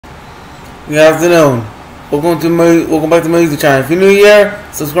Good afternoon. Welcome back to my YouTube channel. If you're new here,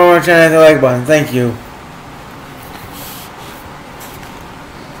 subscribe to my channel and hit the like button. Thank you.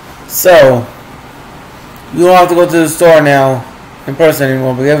 So, you don't have to go to the store now in person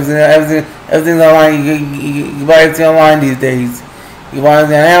anymore, because everything's online. You can buy everything online these days. You can buy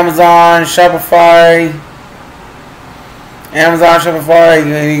everything on Amazon, Shopify,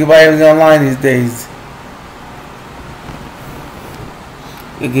 you can buy everything online these days.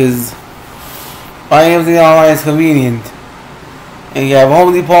 Because buying everything online is convenient. And you have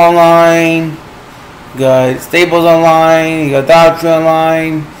Home Depot online, you got Staples online, you got Dollar Tree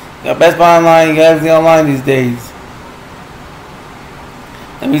online, you got Best Buy online, you got everything online these days.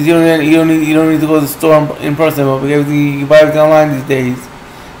 That means you don't need to go to the store in person, but you can buy everything online these days.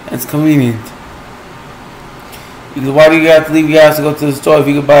 And it's convenient. Because why do you have to leave your house to go to the store if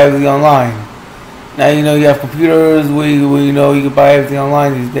you can buy everything online? Now you know you have computers where you know you can buy everything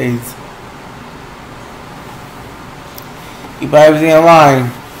online these days. You buy everything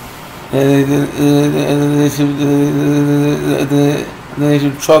online, and they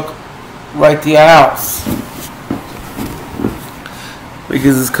should truck right to your house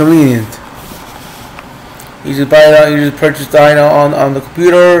because it's convenient. You just buy it out. You just purchase the item on the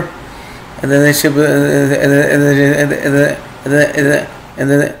computer, and then they ship it, and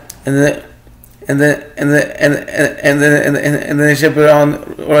then they ship it on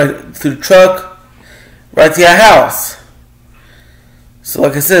right to the truck, right to your house. So,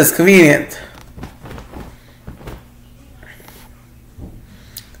 like I said, it's convenient.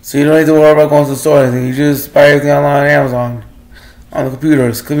 So you don't need to worry about going to the store or anything. You just buy everything online on Amazon, on the computer.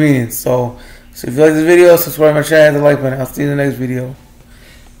 It's convenient. So if you like this video, subscribe to my channel, hit the like button. I'll see you in the next video.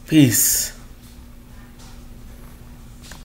 Peace.